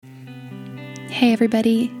Hey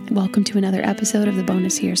everybody, welcome to another episode of the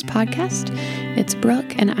Bonus Years podcast. It's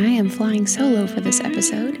Brooke and I am flying solo for this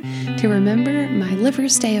episode to remember my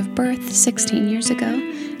liver's day of birth 16 years ago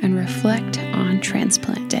and reflect on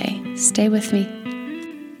transplant day. Stay with me.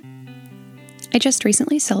 I just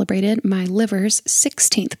recently celebrated my liver's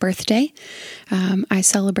 16th birthday. I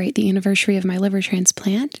celebrate the anniversary of my liver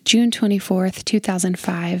transplant, June 24th,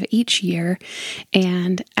 2005, each year.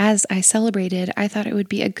 And as I celebrated, I thought it would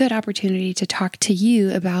be a good opportunity to talk to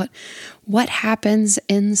you about what happens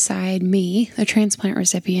inside me, the transplant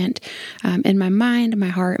recipient, in my mind, my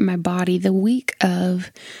heart, and my body the week of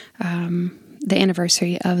the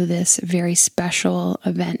anniversary of this very special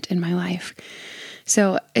event in my life.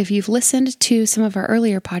 So if you've listened to some of our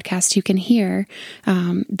earlier podcasts, you can hear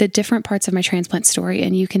the different parts of my transplant story,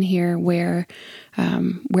 and you can hear where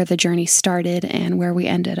the journey started and where we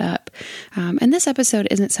ended up. And this episode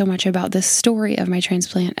isn't so much about the story of my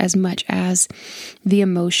transplant as much as the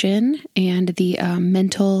emotion and the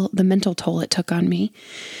mental toll it took on me.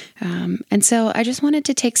 And so I just wanted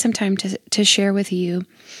to take some time to share with you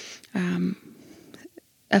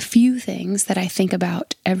a few things that I think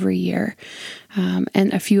about every year,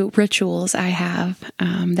 and a few rituals I have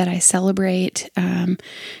that I celebrate and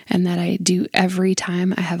that I do every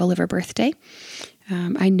time I have a liver birthday.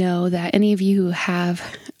 I know that any of you who have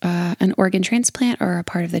an organ transplant or are a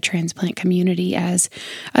part of the transplant community as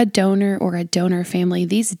a donor or a donor family,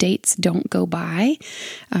 these dates don't go by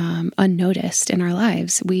unnoticed in our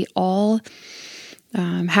lives. We all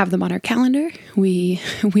have them on our calendar. We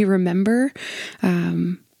remember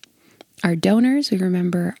our donors. We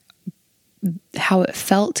remember how it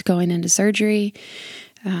felt going into surgery.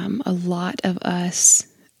 A lot of us,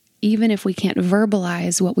 even if we can't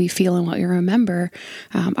verbalize what we feel and what we remember,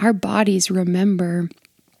 our bodies remember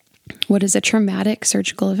what is a traumatic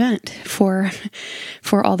surgical event for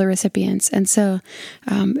all the recipients. And so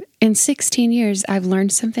in 16 years, I've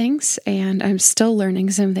learned some things and I'm still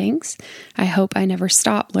learning some things. I hope I never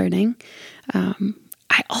stop learning.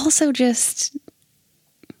 I also just,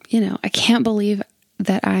 I can't believe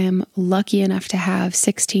that I am lucky enough to have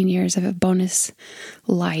 16 years of a bonus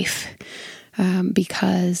life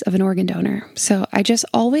because of an organ donor. So I just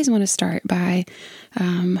always want to start by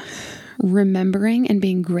remembering and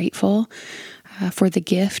being grateful for the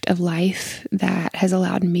gift of life that has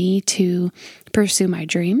allowed me to pursue my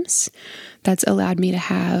dreams, that's allowed me to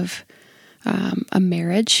have a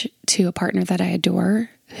marriage to a partner that I adore,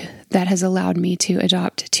 that has allowed me to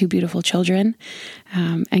adopt two beautiful children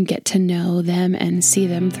and get to know them and see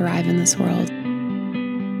them thrive in this world.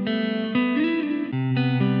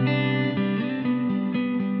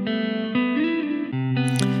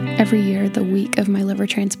 Every year, the week of my liver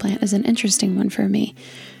transplant is an interesting one for me.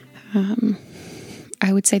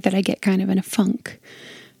 I would say that I get kind of in a funk.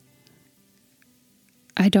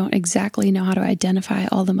 I don't exactly know how to identify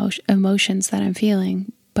all the emotions that I'm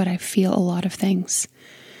feeling, but I feel a lot of things.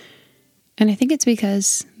 And I think it's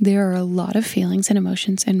because there are a lot of feelings and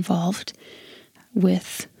emotions involved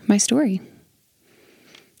with my story.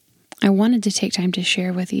 I wanted to take time to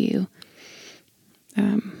share with you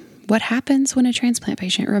what happens when a transplant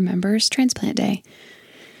patient remembers transplant day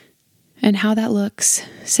and how that looks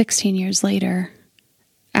 16 years later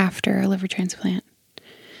after a liver transplant.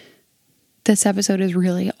 This episode is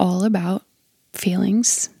really all about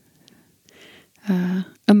feelings,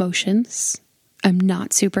 emotions. I'm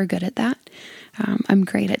not super good at that. I'm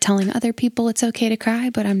great at telling other people it's okay to cry,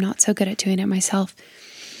 but I'm not so good at doing it myself.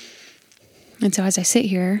 And so as I sit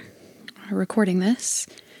here recording this,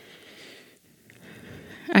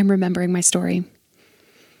 I'm remembering my story.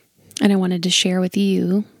 And I wanted to share with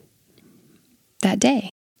you that day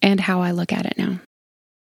and how I look at it now.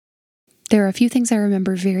 There are a few things I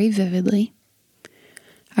remember very vividly.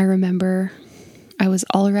 I remember I was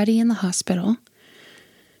already in the hospital,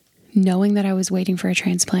 knowing that I was waiting for a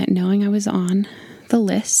transplant, knowing I was on the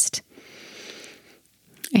list.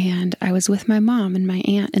 And I was with my mom and my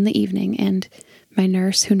aunt in the evening, and my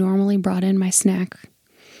nurse, who normally brought in my snack,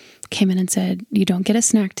 came in and said, "You don't get a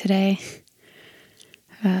snack today.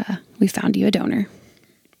 We found you a donor."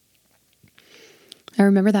 I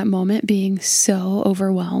remember that moment being so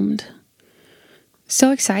overwhelmed,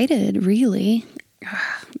 so excited, really,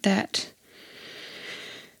 that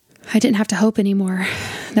I didn't have to hope anymore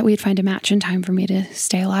that we'd find a match in time for me to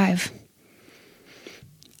stay alive.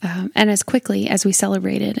 And as quickly as we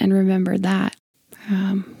celebrated and remembered that,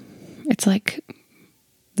 it's like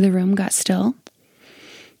the room got still.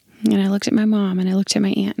 And I looked at my mom and I looked at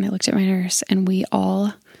my aunt and I looked at my nurse, and we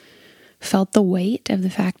all felt the weight of the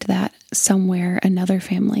fact that somewhere another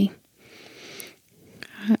family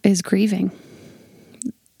is grieving,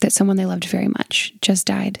 that that someone they loved very much just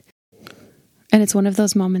died. And it's one of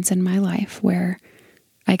those moments in my life where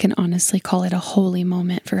I can honestly call it a holy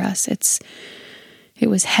moment for us. It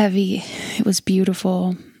was heavy. It was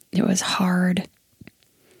beautiful. It was hard.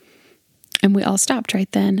 And we all stopped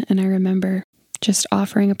right then. And I remember just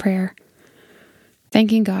offering a prayer,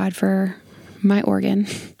 thanking God for my organ,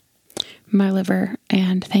 my liver,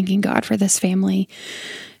 and thanking God for this family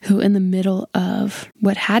who, in the middle of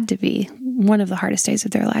what had to be one of the hardest days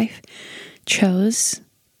of their life, chose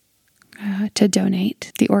to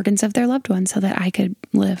donate the organs of their loved ones so that I could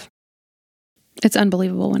live. It's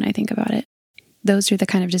unbelievable when I think about it. Those are the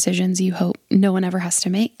kind of decisions you hope no one ever has to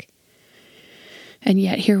make. And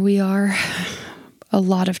yet here we are, a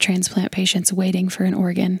lot of transplant patients waiting for an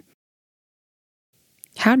organ.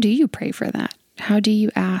 How do you pray for that? How do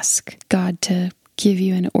you ask God to give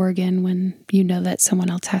you an organ when you know that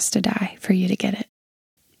someone else has to die for you to get it?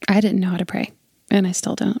 I didn't know how to pray, and I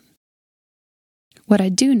still don't. What I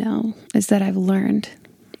do know is that I've learned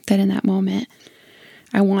that in that moment,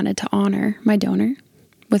 I wanted to honor my donor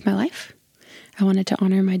with my life. I wanted to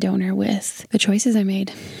honor my donor with the choices I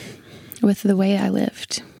made, with the way I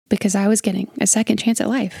lived, because I was getting a second chance at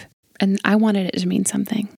life, and I wanted it to mean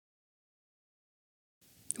something.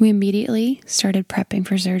 We immediately started prepping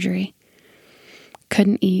for surgery.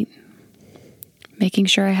 Couldn't eat, making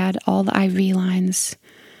sure I had all the IV lines.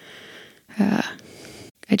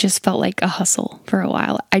 It just felt like a hustle for a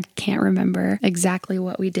while. I can't remember exactly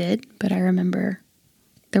what we did, but I remember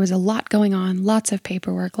there was a lot going on, lots of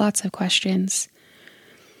paperwork, lots of questions.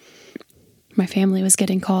 My family was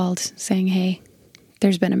getting called saying, hey,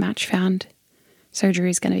 there's been a match found. Surgery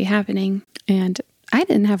is going to be happening. And I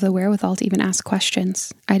didn't have the wherewithal to even ask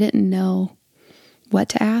questions. I didn't know what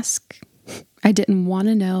to ask. I didn't want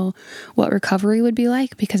to know what recovery would be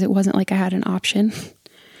like because it wasn't like I had an option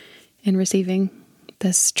in receiving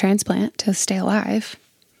this transplant to stay alive.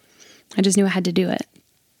 I just knew I had to do it.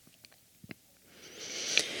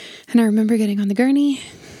 And I remember getting on the gurney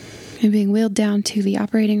and being wheeled down to the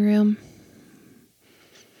operating room.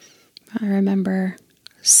 I remember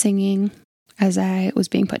singing as I was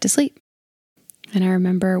being put to sleep. And I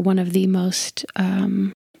remember one of the most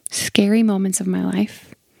scary moments of my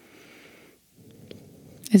life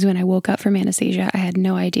is when I woke up from anesthesia. I had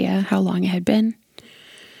no idea how long it had been.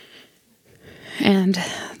 And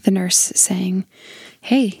the nurse saying,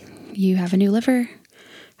 hey, you have a new liver.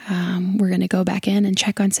 We're going to go back in and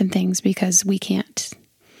check on some things because we can't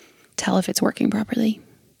tell if it's working properly.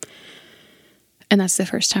 And that's the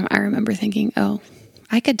first time I remember thinking, oh,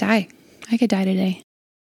 I could die. I could die today.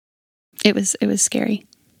 It was scary.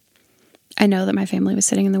 I know that my family was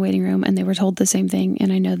sitting in the waiting room and they were told the same thing,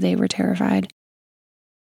 and I know they were terrified.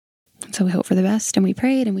 So we hoped for the best and we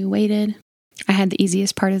prayed and we waited. I had the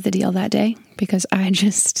easiest part of the deal that day because I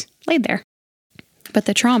just laid there. But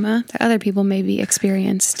the trauma that other people maybe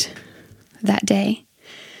experienced that day,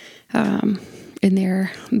 in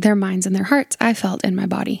their minds and their hearts, I felt in my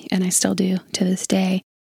body, and I still do to this day.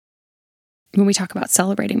 When we talk about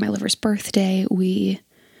celebrating my liver's birthday, we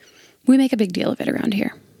make a big deal of it around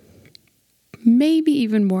here. Maybe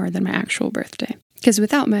even more than my actual birthday. Because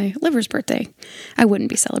without my liver's birthday, I wouldn't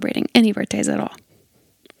be celebrating any birthdays at all.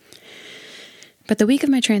 But the week of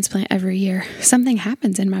my transplant every year, something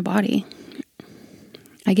happens in my body.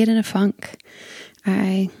 I get in a funk.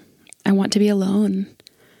 I want to be alone.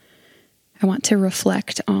 I want to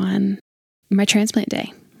reflect on my transplant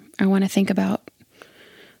day. I want to think about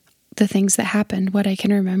the things that happened, what I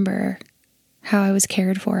can remember, how I was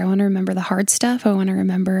cared for. I want to remember the hard stuff. I want to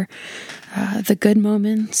remember the good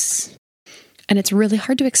moments. And it's really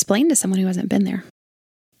hard to explain to someone who hasn't been there.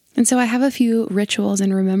 And so I have a few rituals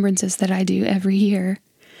and remembrances that I do every year,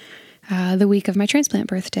 the week of my transplant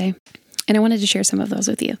birthday. And I wanted to share some of those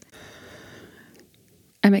with you.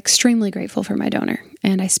 I'm extremely grateful for my donor,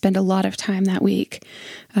 and I spend a lot of time that week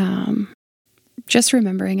just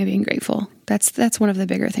remembering and being grateful. That's one of the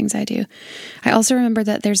bigger things I do. I also remember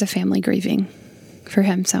that there's a family grieving for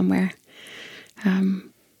him somewhere,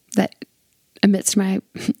 that amidst my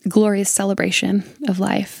glorious celebration of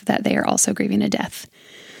life, that they are also grieving a death.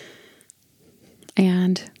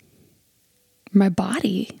 And my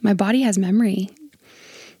body has memory.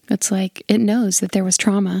 It's like it knows that there was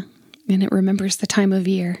trauma, and it remembers the time of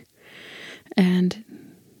year. And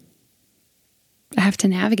I have to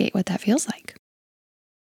navigate what that feels like.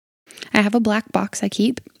 I have a black box I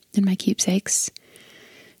keep in my keepsakes.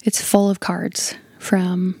 It's full of cards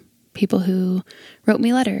from people who wrote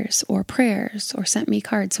me letters or prayers or sent me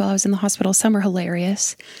cards while I was in the hospital. Some are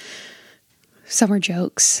hilarious. Some are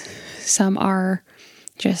jokes. Some are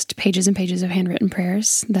just pages and pages of handwritten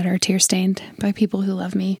prayers that are tear-stained by people who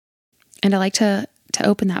love me. And I like to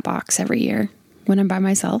open that box every year when I'm by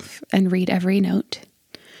myself and read every note,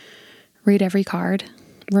 read every card,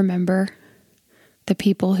 remember the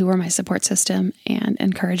people who were my support system and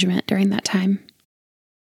encouragement during that time.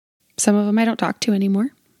 Some of them I don't talk to anymore.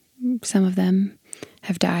 Some of them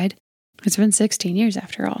have died. It's been 16 years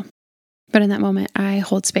after all. But in that moment, I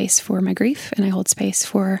hold space for my grief, and I hold space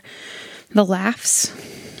for the laughs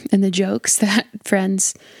and the jokes that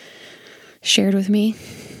friends shared with me.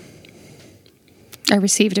 I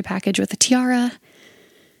received a package with a tiara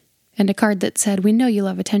and a card that said, "We know you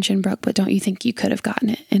love attention, Brooke, but don't you think you could have gotten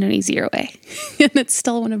it in an easier way?" And it's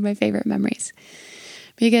still one of my favorite memories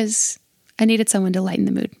because I needed someone to lighten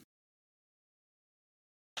the mood.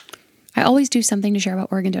 I always do something to share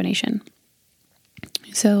about organ donation.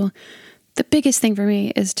 So the biggest thing for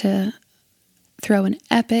me is to throw an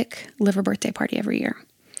epic liver birthday party every year.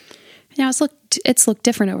 Now it's looked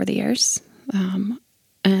different over the years,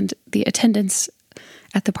 and the attendance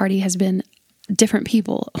at the party has been different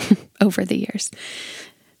people over the years.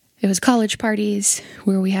 It was college parties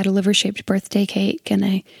where we had a liver-shaped birthday cake, and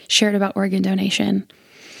I shared about organ donation.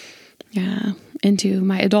 Into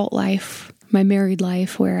my adult life, my married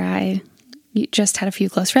life, where I just had a few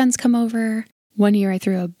close friends come over. One year I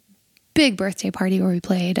threw a big birthday party where we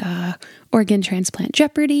played organ transplant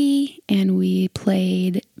Jeopardy, and we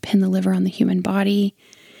played Pin the Liver on the Human Body.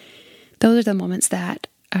 Those are the moments that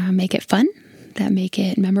make it fun, that make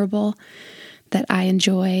it memorable, that I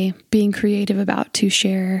enjoy being creative about to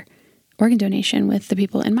share organ donation with the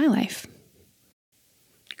people in my life.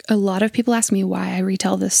 A lot of people ask me why I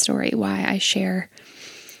retell this story, why I share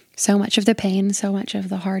so much of the pain, so much of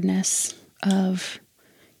the hardness of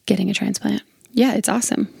getting a transplant. Yeah, it's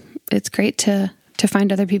awesome. It's great to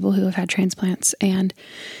find other people who have had transplants and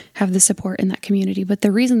have the support in that community. But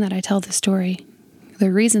the reason that I tell the story,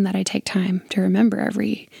 the reason that I take time to remember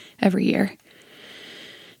every year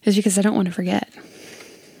is because I don't want to forget.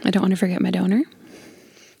 I don't want to forget my donor.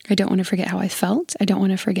 I don't want to forget how I felt. I don't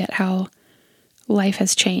want to forget how life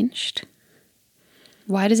has changed.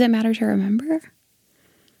 Why does it matter to remember?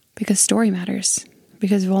 Because story matters.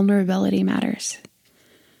 Because vulnerability matters.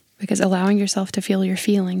 Because allowing yourself to feel your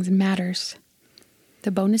feelings matters.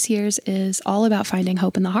 The bonus years is all about finding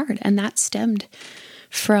hope in the hard. And that stemmed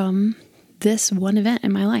from this one event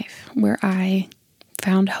in my life where I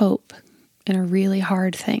found hope in a really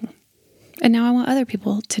hard thing. And now I want other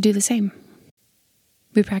people to do the same.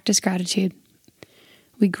 We practice gratitude.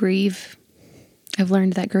 We grieve. I've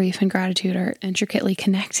learned that grief and gratitude are intricately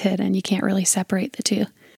connected, and you can't really separate the two.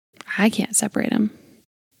 I can't separate them.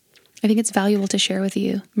 I think it's valuable to share with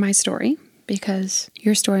you my story because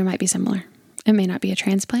your story might be similar. It may not be a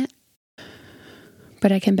transplant,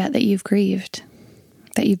 but I can bet that you've grieved,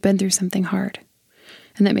 that you've been through something hard,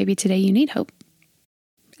 and that maybe today you need hope.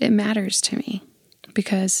 It matters to me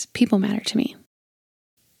because people matter to me.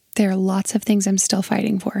 There are lots of things I'm still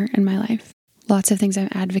fighting for in my life. Lots of things I'm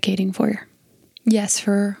advocating for. Yes,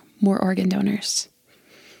 for more organ donors.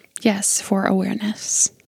 Yes, for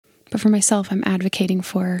awareness. But for myself, I'm advocating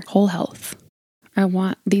for whole health. I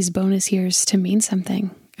want these bonus years to mean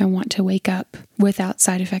something. I want to wake up without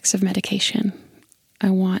side effects of medication. I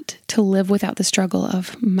want to live without the struggle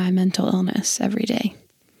of my mental illness every day.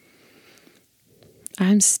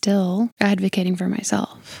 I'm still advocating for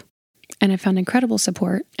myself. And I found incredible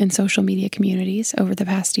support in social media communities over the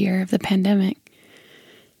past year of the pandemic.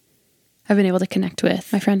 I've been able to connect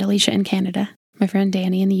with my friend Alicia in Canada, my friend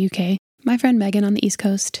Danny in the UK, my friend Megan on the East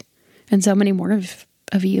Coast, and so many more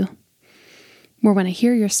of you. Where when I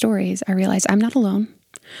hear your stories, I realize I'm not alone.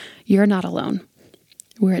 You're not alone.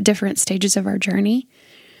 We're at different stages of our journey.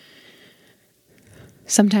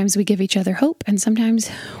 Sometimes we give each other hope, and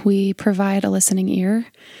sometimes we provide a listening ear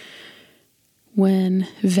when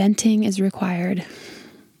venting is required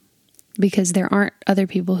because there aren't other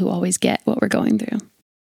people who always get what we're going through.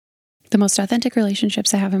 The most authentic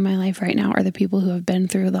relationships I have in my life right now are the people who have been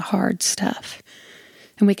through the hard stuff.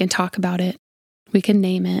 And we can talk about it. We can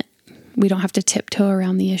name it. We don't have to tiptoe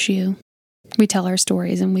around the issue. We tell our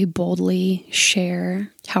stories and we boldly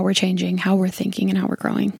share how we're changing, how we're thinking, and how we're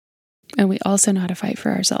growing. And we also know how to fight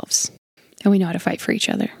for ourselves. And we know how to fight for each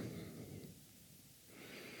other.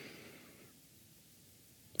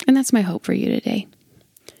 And that's my hope for you today.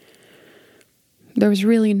 There was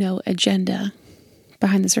really no agenda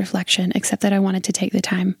behind this reflection except that I wanted to take the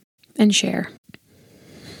time and share.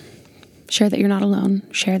 Share that you're not alone.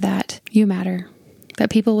 Share that you matter. That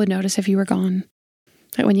people would notice if you were gone.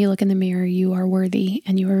 That when you look in the mirror, you are worthy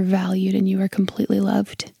and you are valued and you are completely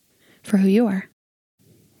loved for who you are.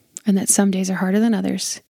 and that some days are harder than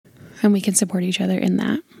others, and we can support each other in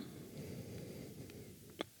that.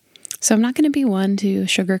 So I'm not going to be one to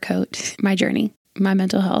sugarcoat my journey, my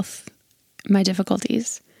mental health, my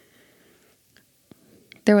difficulties.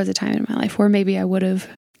 There was a time in my life where maybe I would have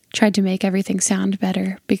tried to make everything sound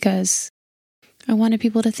better because I wanted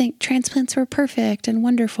people to think transplants were perfect and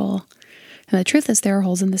wonderful. And the truth is there are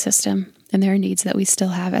holes in the system, and there are needs that we still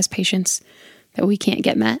have as patients that we can't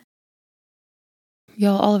get met.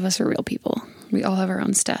 Y'all, all of us are real people. We all have our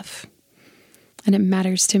own stuff. And it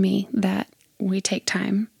matters to me that we take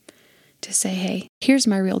time to say, hey, here's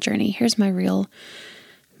my real journey. Here's my real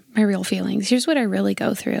feelings. Here's what I really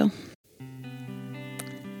go through.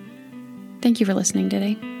 Thank you for listening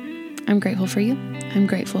today. I'm grateful for you. I'm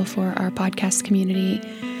grateful for our podcast community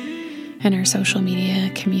and our social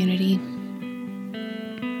media community.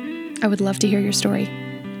 I would love to hear your story.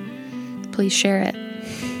 Please share it.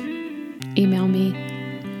 Email me.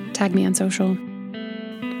 Tag me on social.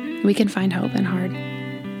 We can find hope in hard.